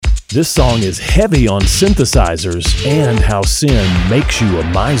This song is heavy on synthesizers and how sin makes you a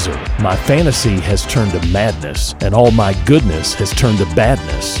miser. My fantasy has turned to madness, and all my goodness has turned to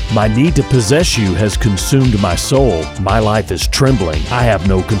badness. My need to possess you has consumed my soul. My life is trembling. I have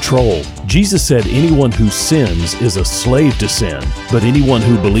no control. Jesus said anyone who sins is a slave to sin, but anyone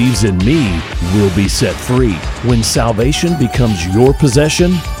who believes in me will be set free. When salvation becomes your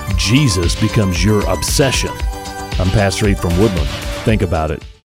possession, Jesus becomes your obsession. I'm Pastor Eve from Woodland. Think about it.